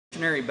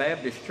Missionary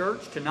Baptist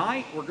Church.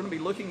 Tonight we're going to be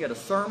looking at a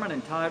sermon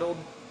entitled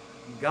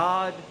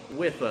God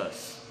with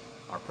Us.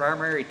 Our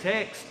primary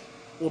text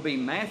will be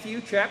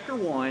Matthew chapter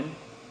 1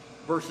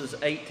 verses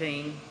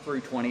 18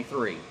 through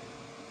 23.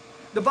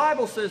 The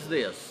Bible says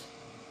this: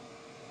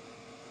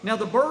 Now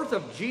the birth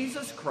of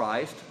Jesus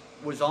Christ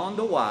was on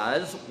the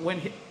wise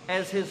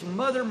as his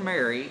mother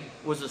Mary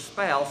was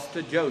espoused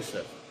to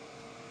Joseph.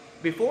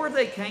 Before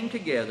they came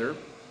together,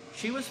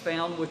 she was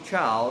found with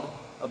child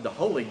of the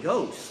Holy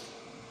Ghost.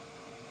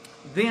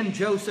 Then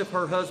Joseph,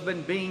 her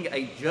husband, being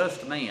a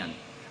just man,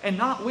 and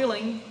not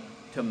willing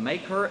to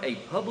make her a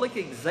public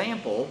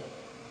example,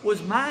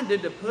 was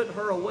minded to put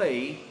her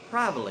away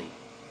privately.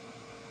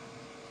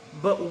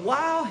 But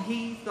while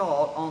he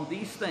thought on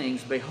these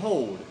things,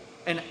 behold,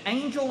 an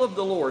angel of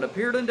the Lord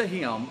appeared unto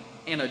him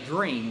in a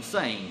dream,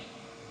 saying,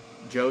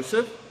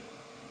 Joseph,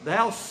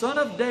 thou son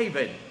of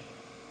David,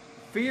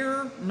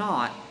 fear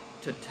not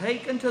to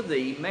take unto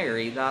thee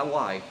Mary thy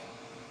wife,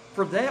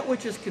 for that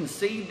which is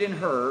conceived in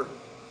her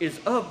is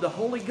of the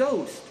Holy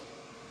Ghost.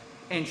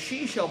 And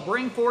she shall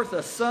bring forth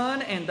a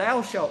son, and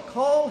thou shalt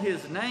call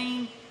his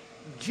name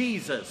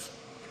Jesus,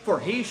 for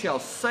he shall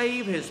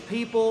save his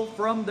people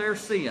from their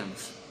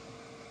sins.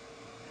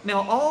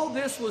 Now all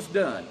this was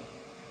done,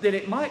 that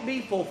it might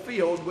be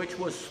fulfilled which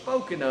was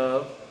spoken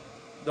of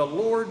the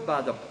Lord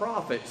by the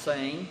prophet,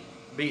 saying,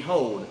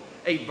 Behold,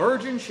 a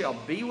virgin shall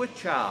be with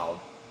child,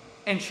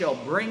 and shall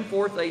bring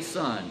forth a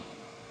son,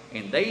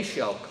 and they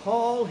shall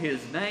call his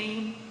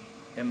name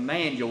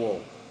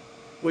Emmanuel,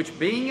 which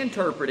being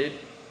interpreted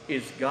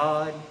is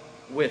God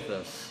with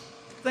us.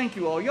 Thank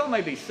you all. Y'all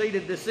may be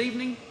seated this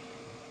evening,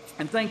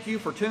 and thank you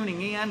for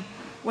tuning in.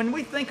 When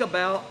we think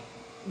about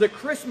the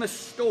Christmas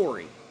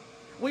story,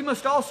 we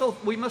must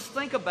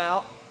think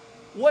about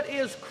what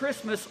is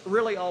Christmas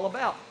really all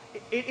about.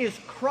 It is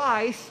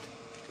Christ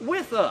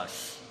with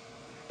us.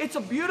 It's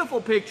a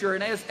beautiful picture,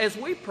 and as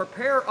we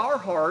prepare our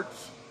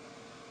hearts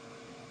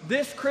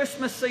this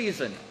Christmas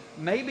season,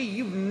 maybe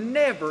you've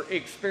never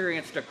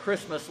experienced a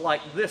Christmas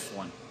like this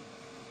one.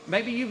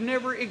 Maybe you've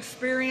never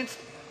experienced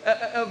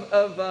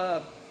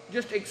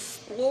just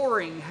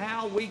exploring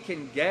how we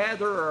can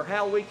gather or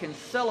how we can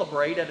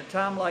celebrate at a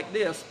time like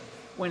this,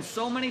 when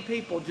so many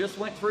people just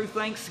went through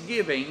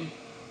Thanksgiving,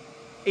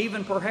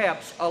 even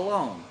perhaps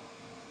alone.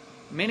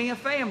 Many a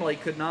family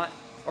could not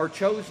or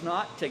chose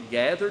not to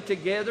gather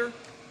together.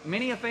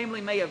 Many a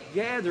family may have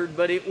gathered,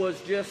 but it was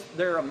just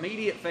their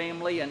immediate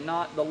family and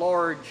not the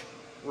large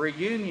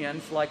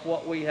reunions like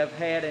what we have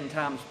had in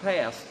times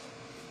past.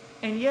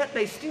 And yet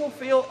they still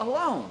feel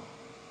alone.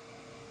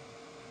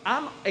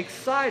 I'm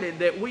excited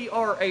that we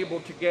are able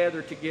to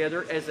gather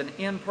together as an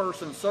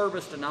in-person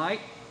service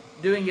tonight,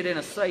 doing it in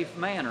a safe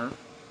manner.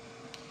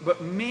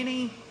 But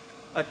many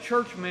a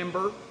church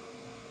member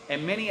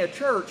and many a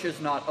church is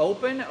not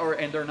open,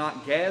 and they're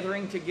not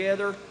gathering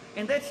together.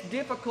 And that's a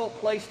difficult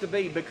place to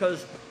be,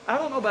 because I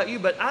don't know about you,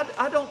 but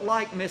I don't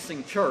like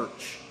missing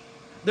church.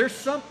 There's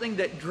something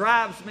that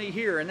drives me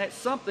here, and that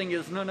something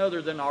is none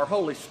other than our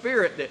Holy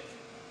Spirit that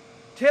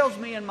tells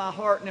me in my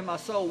heart and in my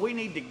soul, we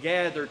need to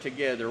gather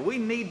together. We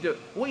need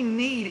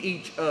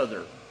each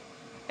other.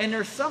 And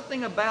there's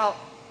something about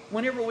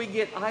whenever we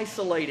get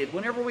isolated,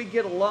 whenever we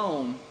get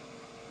alone,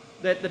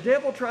 that the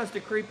devil tries to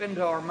creep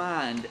into our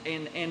mind.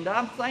 And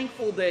I'm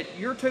thankful that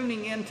you're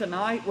tuning in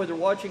tonight, whether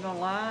watching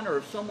online or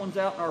if someone's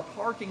out in our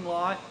parking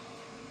lot,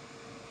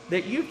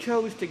 that you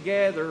chose to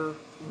gather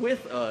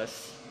with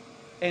us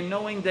and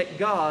knowing that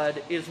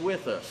God is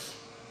with us.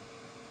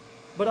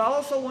 But I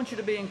also want you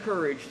to be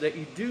encouraged that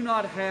you do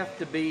not have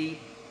to be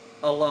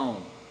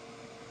alone.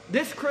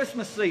 This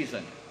Christmas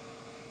season,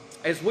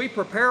 as we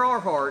prepare our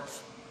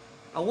hearts,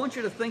 I want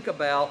you to think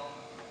about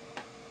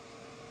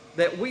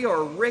that we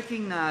are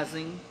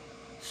recognizing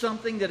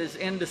something that is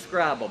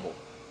indescribable.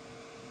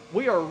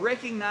 We are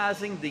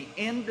recognizing the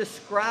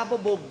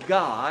indescribable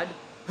God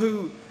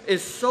who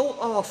is so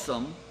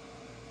awesome,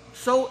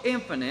 so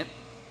infinite,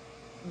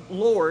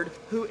 Lord,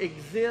 who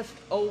exists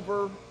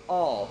over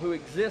all, who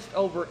exists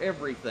over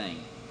everything,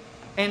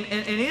 and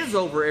is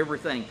over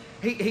everything.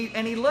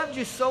 He loved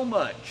you so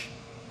much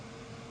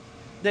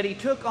that he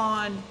took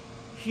on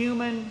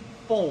human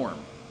form.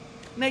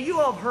 Now, you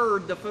all have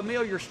heard the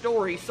familiar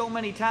story so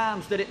many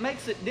times that it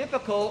makes it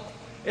difficult,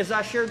 as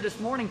I shared this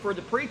morning, for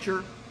the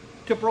preacher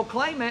to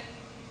proclaim it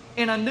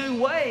in a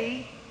new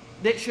way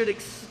that should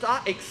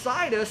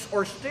excite us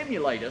or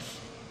stimulate us.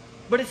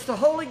 But it's the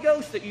Holy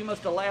Ghost that you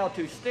must allow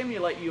to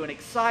stimulate you and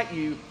excite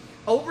you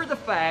over the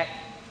fact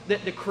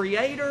that the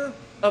Creator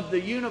of the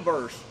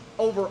universe,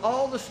 over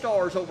all the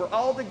stars, over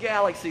all the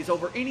galaxies,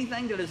 over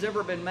anything that has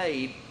ever been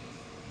made,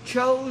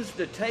 chose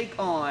to take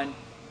on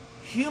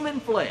human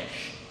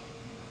flesh.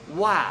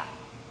 Why?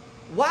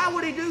 Why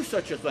would he do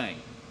such a thing?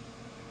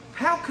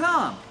 How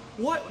come?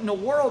 What in the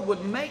world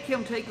would make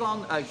him take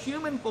on a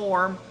human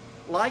form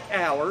like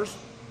ours,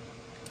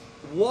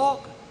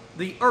 walk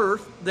the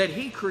earth that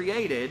he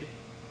created,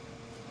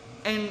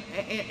 and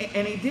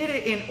he did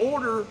it in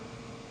order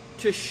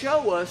to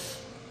show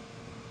us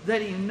that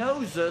he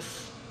knows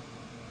us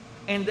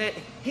and that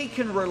he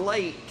can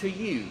relate to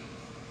you.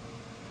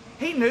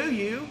 He knew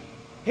you.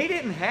 He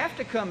didn't have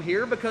to come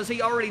here because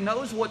he already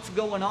knows what's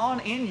going on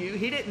in you.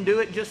 He didn't do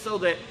it just so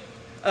that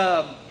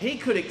he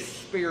could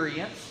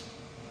experience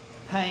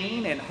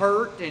pain and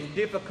hurt and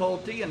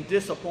difficulty and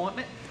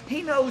disappointment.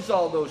 He knows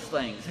all those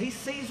things. He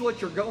sees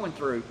what you're going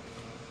through.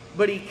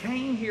 But he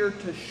came here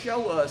to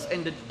show us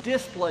and to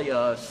display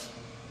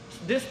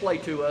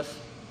to us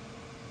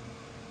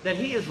that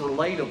he is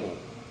relatable,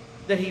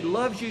 that he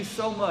loves you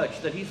so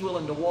much that he's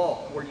willing to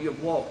walk where you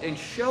have walked and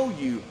show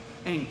you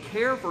and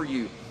care for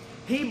you.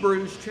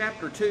 Hebrews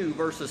chapter 2,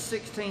 verses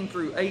 16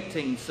 through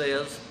 18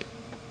 says,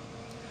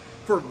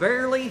 "For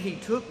verily he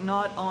took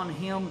not on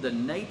him the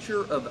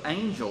nature of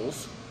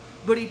angels,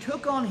 but he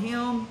took on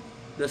him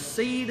the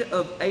seed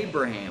of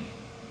Abraham.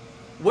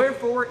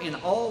 Wherefore in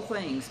all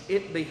things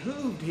it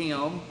behooved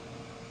him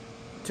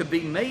to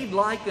be made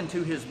like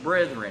unto his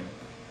brethren,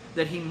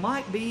 that he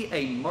might be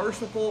a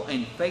merciful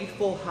and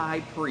faithful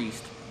high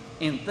priest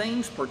in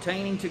things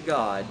pertaining to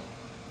God,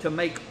 to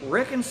make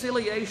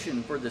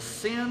reconciliation for the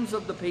sins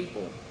of the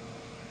people.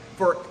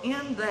 For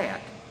in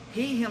that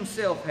he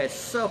himself has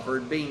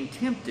suffered, being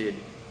tempted,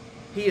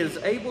 he is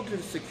able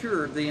to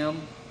secure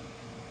them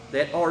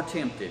that are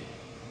tempted."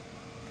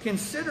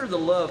 Consider the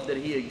love that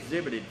he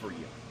exhibited for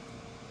you.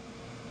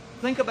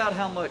 Think about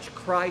how much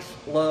Christ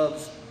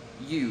loves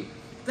you.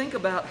 Think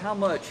about how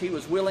much he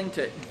was willing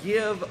to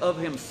give of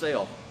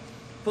himself.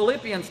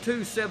 Philippians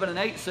 2, 7 and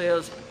 8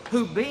 says,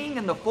 "Who being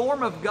in the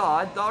form of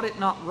God, thought it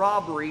not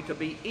robbery to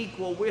be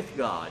equal with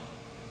God,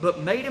 but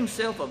made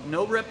himself of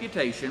no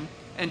reputation,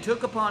 and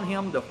took upon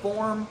him the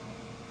form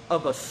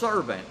of a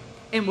servant,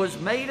 and was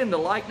made in the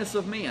likeness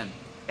of men.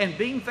 And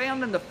being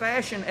found in the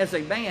fashion as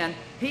a man,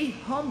 he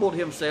humbled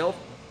himself,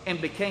 and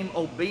became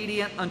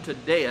obedient unto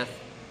death,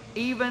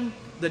 even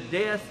the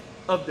death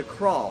of the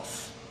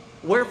cross.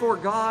 Wherefore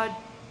God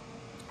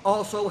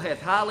also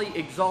hath highly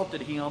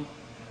exalted him,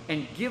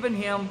 and given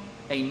him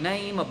a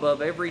name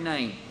above every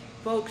name."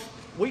 Folks,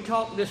 we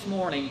talked this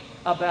morning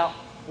about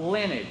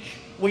lineage.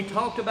 We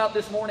talked about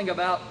this morning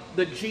about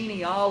the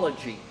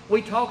genealogy.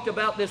 We talked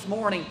about this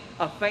morning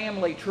a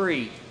family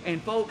tree.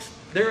 And folks,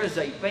 there is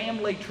a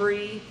family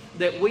tree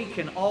that we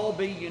can all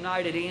be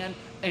united in,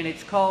 and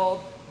it's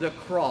called the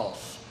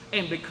cross.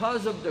 And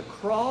because of the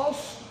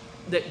cross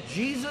that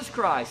Jesus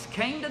Christ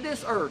came to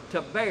this earth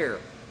to bear,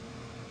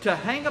 to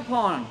hang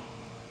upon,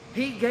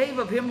 he gave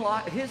of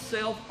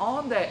himself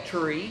on that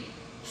tree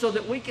so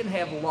that we can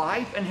have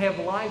life and have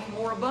life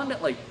more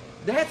abundantly.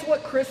 That's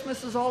what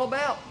Christmas is all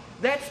about.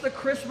 That's the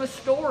Christmas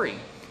story.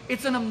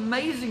 It's an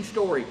amazing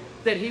story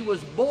that he was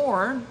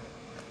born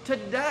to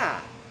die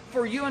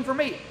for you and for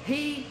me.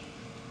 He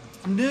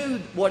knew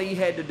what he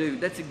had to do.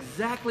 That's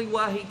exactly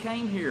why he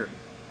came here.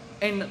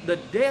 And the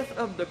death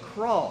of the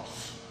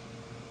cross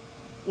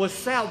was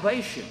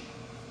salvation.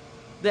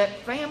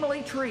 That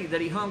family tree that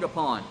he hung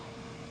upon,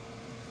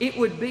 it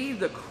would be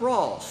the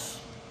cross.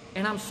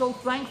 And I'm so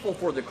thankful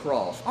for the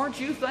cross. Aren't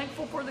you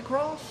thankful for the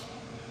cross?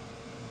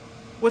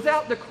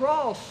 Without the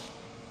cross,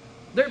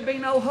 there'd be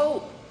no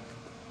hope.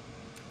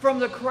 From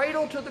the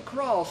cradle to the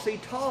cross, he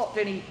taught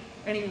and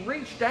he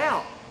reached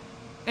out.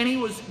 And he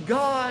was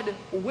God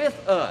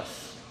with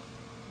us.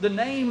 The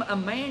name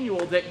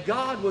Emmanuel, that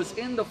God was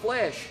in the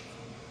flesh.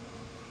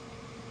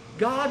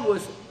 God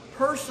was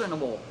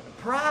personable,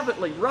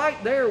 privately,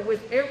 right there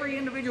with every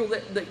individual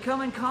that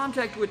come in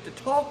contact with, to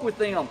talk with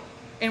them,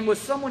 and was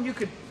someone you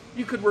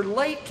could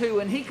relate to,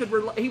 and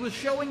he was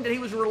showing that he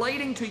was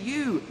relating to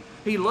you.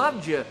 He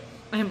loved you.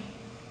 And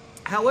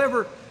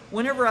however,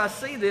 whenever I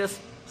see this,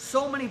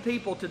 so many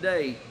people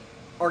today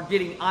are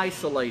getting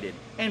isolated,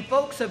 and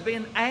folks have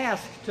been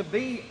asked to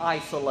be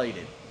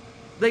isolated.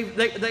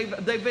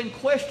 They've been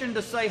questioned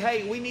to say,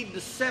 hey, we need to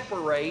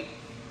separate.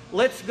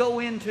 Let's go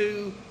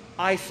into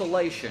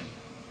isolation.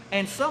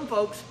 And some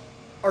folks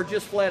are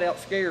just flat out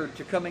scared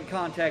to come in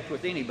contact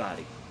with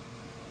anybody.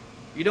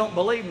 You don't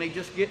believe me,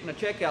 just get in the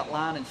checkout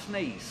line and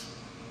sneeze.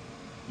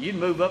 You'd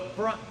move up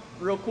front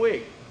real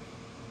quick.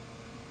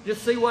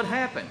 Just see what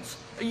happens.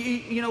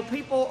 You know,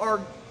 people are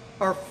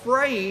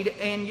afraid,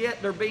 and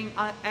yet they're being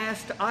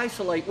asked to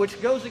isolate,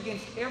 which goes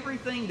against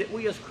everything that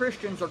we as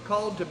Christians are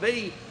called to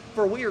be,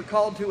 for we are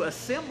called to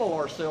assemble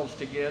ourselves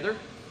together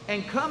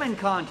and come in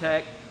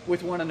contact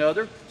with one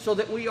another so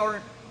that we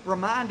are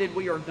reminded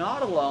we are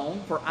not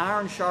alone, for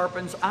iron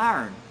sharpens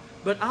iron.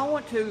 But I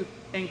want to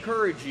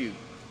encourage you,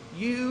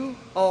 you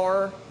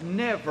are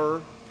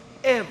never,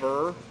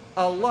 ever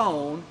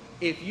alone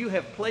if you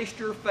have placed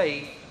your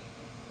faith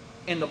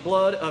in the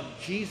blood of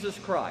Jesus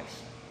Christ.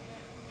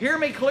 Hear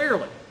me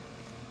clearly.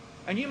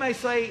 And you may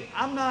say,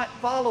 I'm not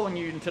following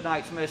you in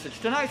tonight's message.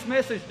 Tonight's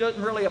message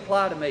doesn't really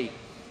apply to me.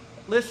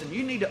 Listen,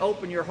 you need to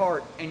open your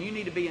heart, and you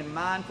need to be in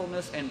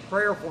mindfulness and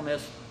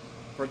prayerfulness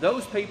for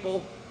those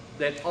people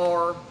that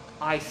are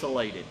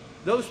isolated.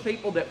 Those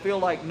people that feel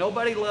like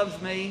nobody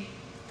loves me,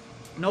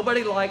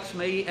 nobody likes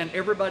me, and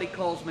everybody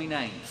calls me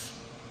names.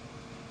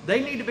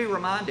 They need to be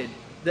reminded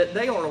that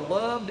they are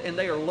loved, and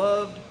they are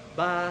loved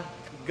by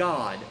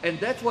God. And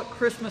that's what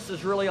Christmas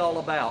is really all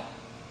about.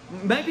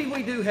 Maybe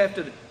we do have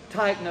to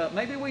tighten up.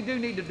 Maybe we do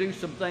need to do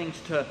some things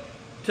to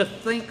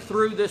think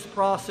through this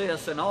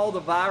process and all the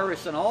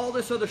virus and all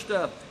this other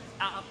stuff.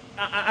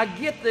 I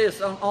get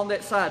this on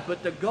that side,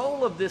 but the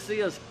goal of this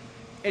is,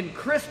 in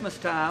Christmas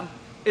time,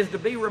 is to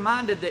be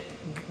reminded that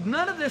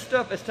none of this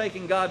stuff is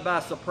taking God by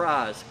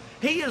surprise.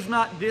 He is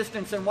not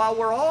distant, and while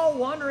we're all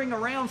wandering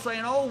around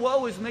saying, oh,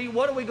 woe is me,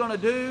 what are we going to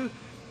do?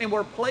 And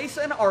we're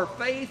placing our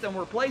faith and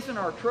we're placing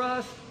our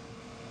trust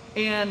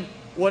in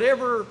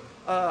whatever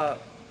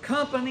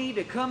company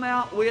to come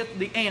out with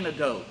the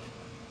antidote.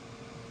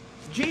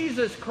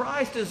 Jesus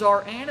Christ is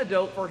our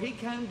antidote, for He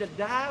came to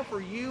die for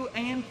you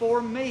and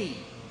for me.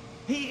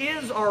 He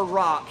is our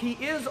rock. He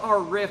is our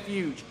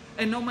refuge.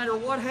 And no matter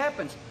what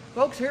happens,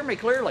 folks, hear me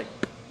clearly.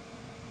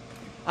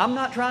 I'm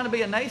not trying to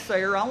be a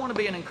naysayer. I want to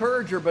be an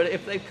encourager. But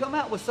if they've come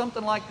out with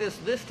something like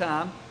this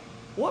time,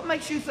 what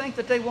makes you think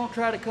that they won't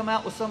try to come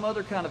out with some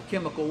other kind of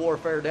chemical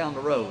warfare down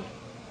the road?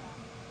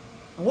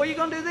 And what are you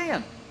going to do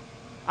then?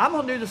 I'm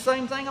going to do the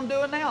same thing I'm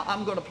doing now.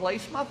 I'm going to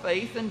place my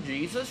faith in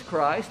Jesus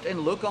Christ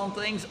and look on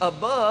things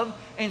above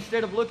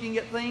instead of looking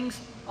at things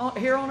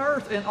here on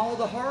earth and all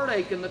the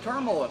heartache and the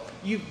turmoil.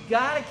 You've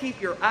got to keep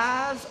your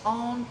eyes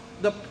on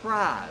the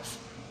prize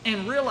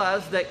and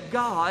realize that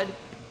God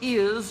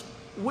is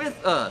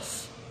with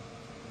us.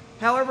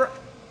 However,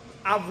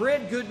 I've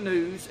read good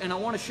news, and I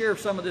want to share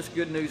some of this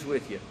good news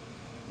with you.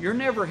 You're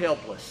never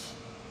helpless.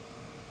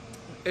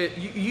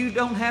 You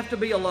don't have to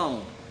be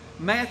alone.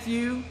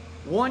 Matthew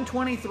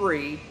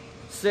 1:23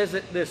 says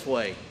it this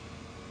way.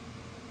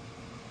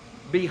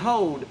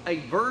 Behold, a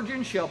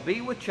virgin shall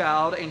be with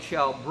child, and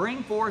shall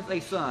bring forth a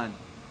son,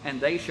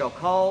 and they shall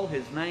call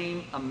his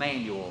name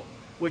Emmanuel,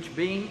 which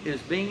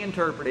is being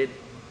interpreted,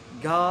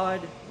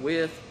 God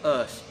with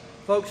us.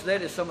 Folks,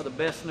 that is some of the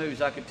best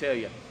news I could tell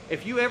you.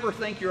 If you ever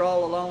think you're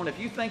all alone, if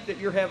you think that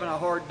you're having a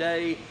hard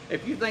day,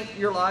 if you think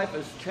your life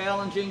is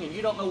challenging and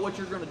you don't know what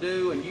you're going to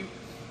do,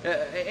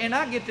 and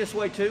I get this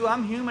way too.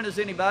 I'm human as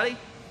anybody.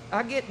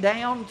 I get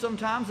down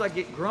sometimes, I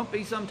get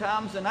grumpy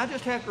sometimes, and I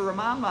just have to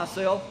remind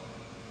myself,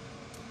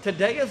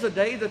 today is a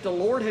day that the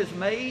Lord has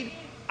made.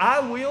 I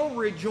will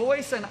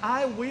rejoice and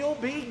I will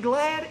be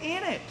glad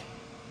in it.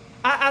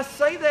 I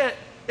say that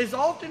as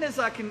often as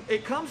I can.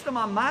 It comes to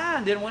my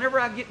mind, and whenever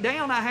I get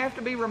down, I have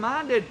to be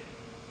reminded,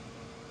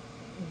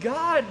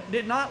 God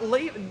did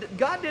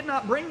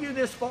not bring you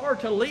this far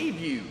to leave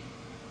you.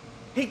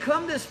 He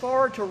come this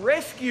far to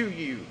rescue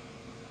you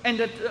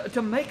and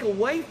to make a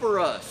way for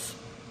us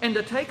and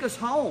to take us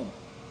home.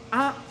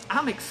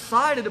 I'm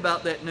excited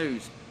about that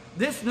news.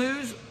 This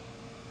news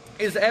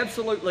is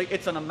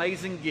it's an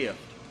amazing gift.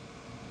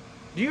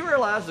 Do you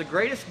realize the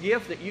greatest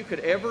gift that you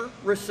could ever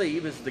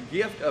receive is the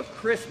gift of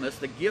Christmas,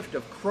 the gift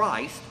of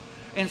Christ?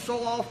 And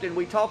so often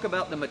we talk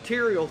about the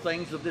material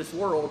things of this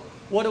world.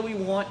 What do we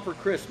want for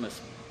Christmas?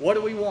 What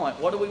do we want?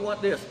 What do we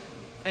want this?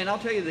 And I'll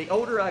tell you, the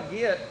older I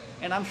get,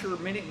 and I'm sure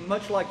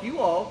much like you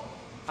all,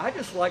 I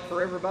just like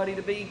for everybody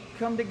to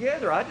come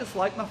together. I just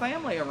like my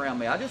family around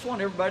me. I just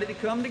want everybody to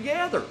come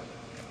together.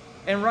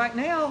 And right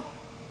now,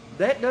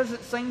 that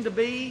doesn't seem to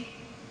be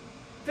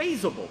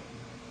feasible.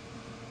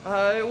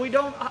 We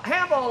don't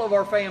have all of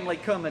our family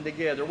coming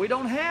together. We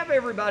don't have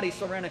everybody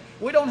surrounded.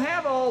 We don't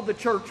have all the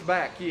church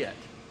back yet.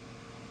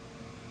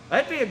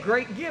 That'd be a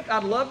great gift.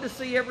 I'd love to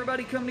see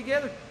everybody come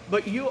together.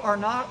 But you are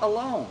not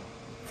alone.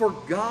 For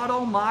God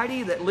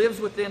Almighty that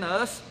lives within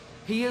us,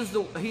 He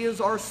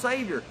is our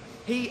Savior.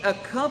 He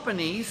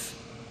accompanies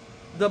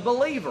the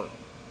believer.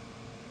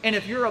 And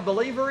if you're a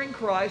believer in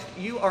Christ,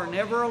 you are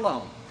never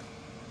alone.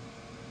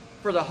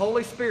 For the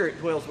Holy Spirit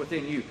dwells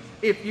within you.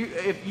 If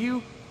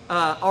you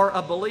are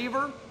a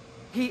believer,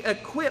 He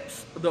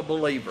equips the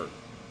believer.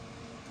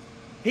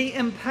 He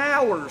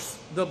empowers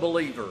the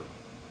believer.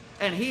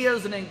 And He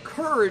is an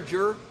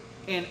encourager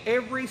in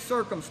every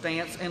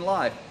circumstance in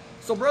life.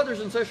 So brothers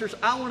and sisters,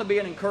 I want to be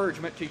an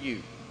encouragement to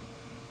you.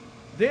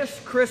 This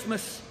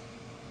Christmas,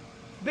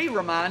 be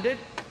reminded,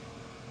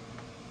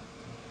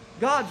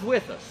 God's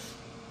with us.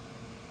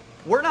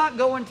 We're not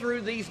going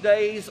through these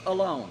days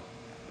alone.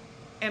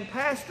 And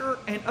pastor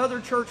and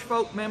other church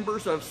folk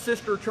members of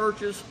sister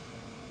churches,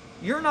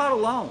 you're not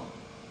alone.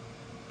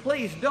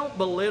 Please don't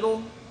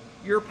belittle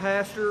your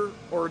pastor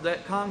or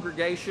that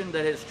congregation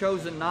that has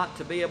chosen not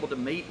to be able to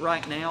meet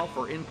right now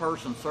for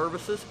in-person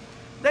services.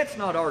 That's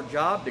not our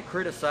job to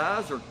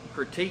criticize or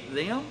critique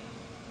them.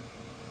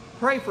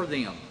 Pray for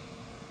them.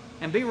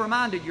 And be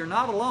reminded you're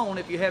not alone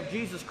if you have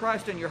Jesus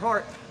Christ in your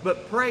heart,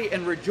 but pray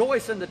and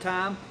rejoice in the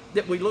time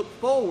that we look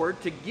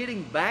forward to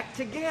getting back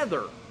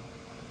together.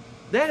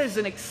 That is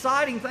an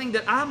exciting thing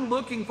that I'm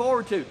looking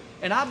forward to.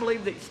 And I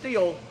believe that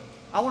still,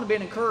 I want to be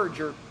an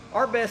encourager.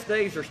 Our best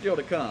days are still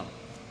to come.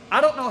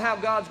 I don't know how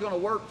God's going to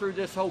work through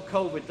this whole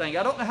COVID thing.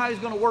 I don't know how He's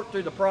going to work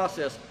through the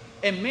process.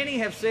 And many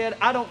have said,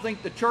 I don't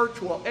think the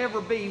church will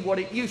ever be what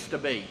it used to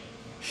be.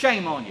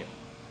 Shame on you.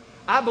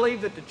 I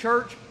believe that the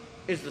church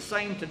is the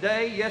same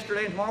today,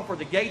 yesterday, and tomorrow, for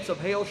the gates of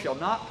hell shall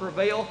not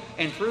prevail.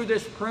 And through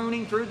this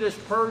pruning, through this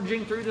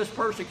purging, through this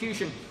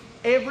persecution,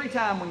 Every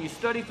time when you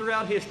study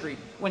throughout history,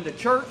 when the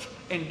church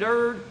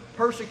endured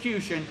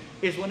persecution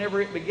is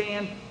whenever it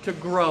began to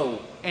grow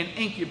and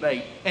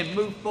incubate and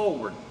move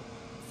forward.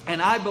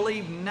 And I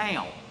believe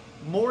now,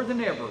 more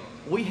than ever,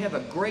 we have a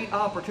great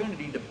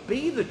opportunity to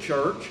be the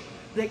church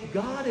that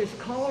God has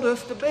called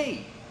us to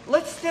be.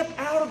 Let's step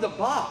out of the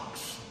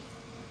box.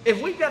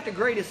 If we've got the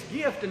greatest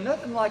gift and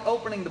nothing like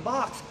opening the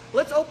box,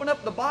 let's open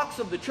up the box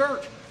of the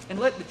church and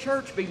let the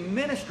church be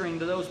ministering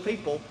to those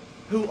people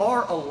who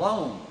are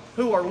alone,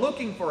 who are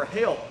looking for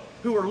help,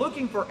 who are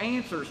looking for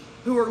answers,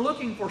 who are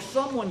looking for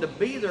someone to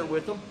be there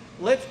with them.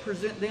 Let's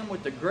present them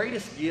with the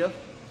greatest gift,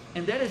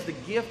 and that is the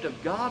gift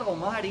of God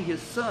Almighty,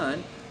 His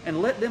Son,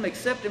 and let them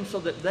accept Him so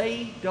that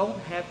they don't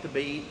have to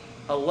be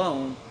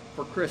alone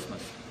for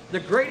Christmas. The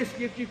greatest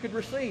gift you could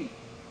receive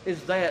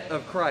is that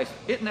of Christ.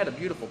 Isn't that a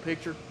beautiful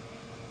picture?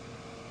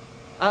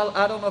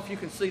 I don't know if you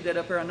can see that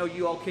up there. I know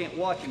you all can't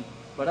watch Him,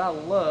 but I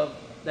love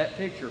that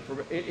picture.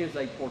 For it is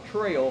a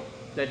portrayal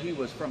that He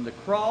was from the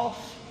cross,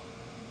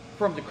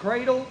 from the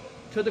cradle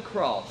to the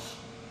cross.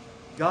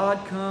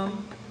 God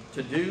come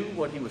to do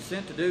what He was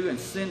sent to do and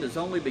send His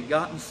only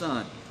begotten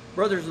Son.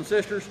 Brothers and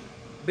sisters,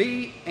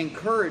 be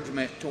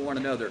encouragement to one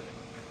another.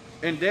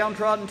 In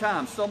downtrodden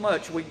times, so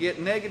much we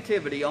get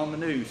negativity on the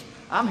news.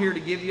 I'm here to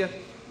give you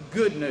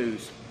good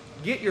news.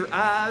 Get your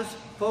eyes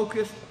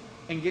focused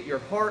and get your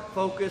heart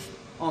focused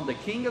on the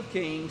King of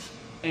Kings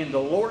and the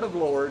Lord of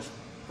Lords,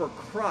 for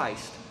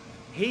Christ.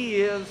 He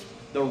is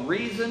the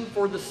reason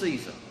for the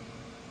season.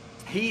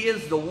 He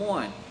is the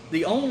one,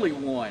 the only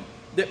one,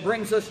 that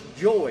brings us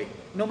joy.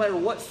 No matter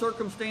what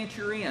circumstance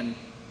you're in,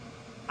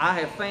 I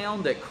have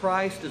found that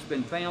Christ has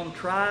been found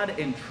tried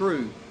and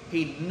true.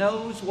 He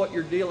knows what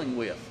you're dealing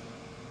with.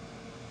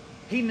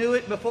 He knew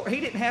it before.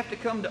 He didn't have to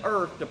come to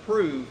earth to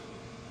prove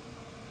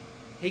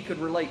He could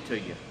relate to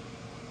you.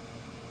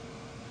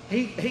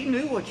 He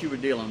knew what you were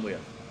dealing with.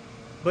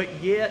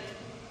 But yet,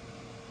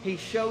 He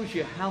shows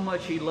you how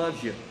much He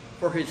loves you,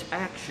 for His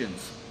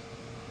actions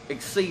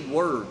exceed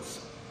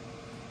words.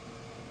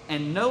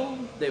 And know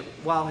that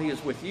while He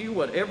is with you,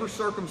 whatever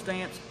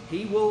circumstance,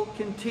 He will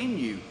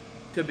continue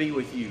to be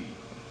with you.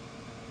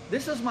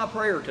 This is my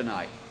prayer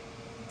tonight.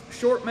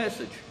 Short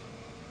message,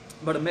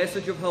 but a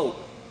message of hope.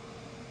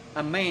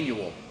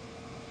 Emmanuel,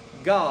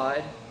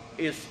 God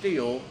is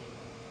still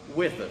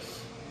with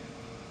us.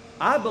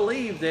 I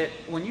believe that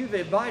when you've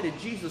invited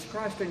Jesus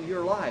Christ into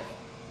your life,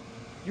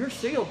 you're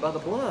sealed by the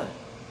blood.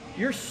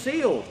 You're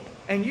sealed,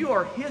 and you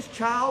are His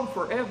child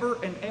forever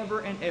and ever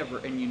and ever,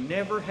 and you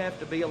never have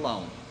to be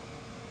alone.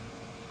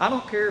 I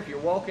don't care if you're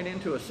walking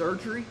into a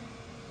surgery,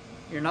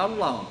 you're not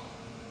alone.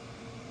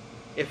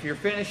 If you're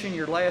finishing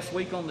your last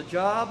week on the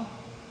job,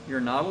 you're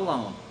not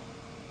alone.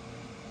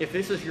 If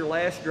this is your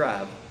last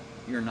drive,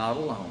 you're not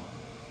alone.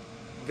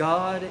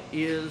 God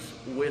is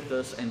with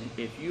us, and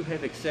if you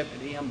have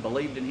accepted Him,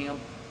 believed in Him,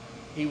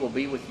 He will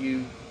be with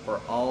you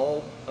for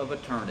all of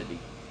eternity.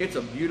 It's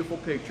a beautiful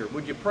picture.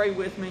 Would you pray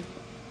with me?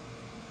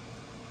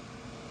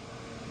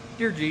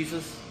 Dear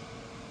Jesus,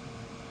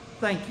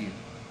 thank you.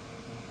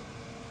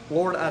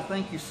 Lord, I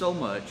thank you so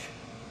much,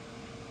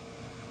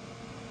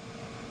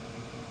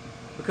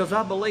 because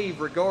I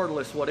believe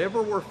regardless,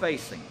 whatever we're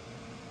facing,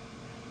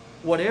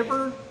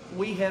 whatever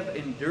we have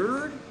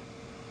endured,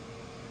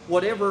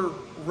 whatever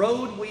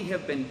road we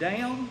have been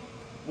down,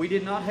 we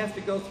did not have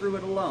to go through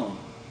it alone.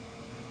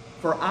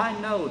 For I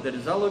know that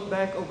as I look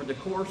back over the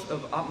course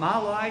of my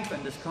life,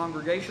 and this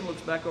congregation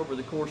looks back over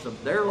the course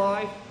of their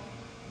life,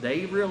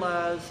 they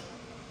realize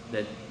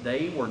that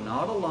they were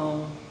not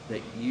alone,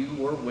 that you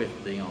were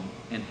with them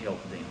and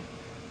helped them.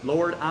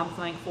 Lord, I'm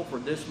thankful for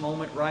this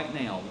moment right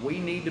now. We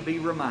need to be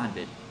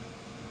reminded,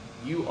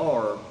 you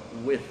are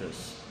with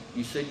us.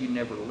 You said you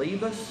never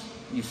leave us.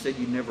 You said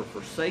you never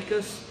forsake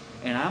us.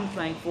 And I'm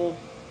thankful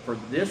for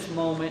this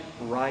moment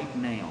right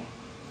now.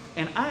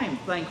 And I am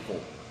thankful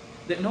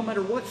that no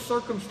matter what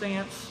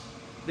circumstance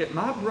that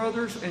my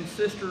brothers and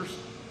sisters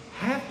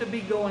have to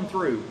be going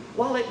through,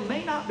 while it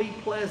may not be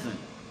pleasant,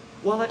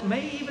 while it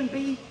may even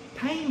be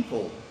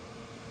painful,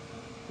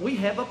 we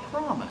have a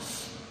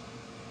promise.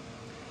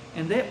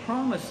 And that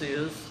promise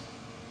is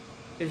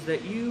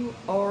that you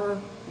are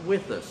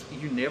with us.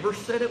 You never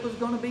said it was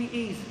going to be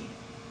easy.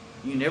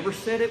 You never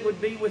said it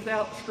would be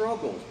without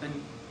struggles. And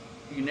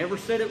you never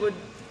said it would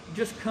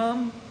just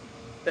come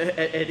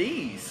at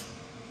ease.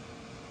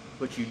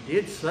 But you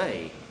did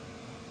say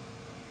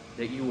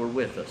that you were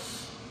with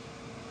us.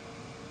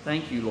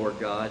 Thank you, Lord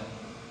God,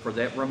 for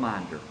that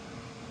reminder.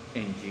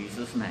 In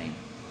Jesus' name,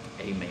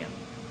 amen.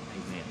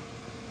 Amen.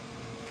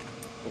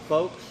 Well,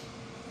 folks,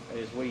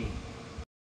 as we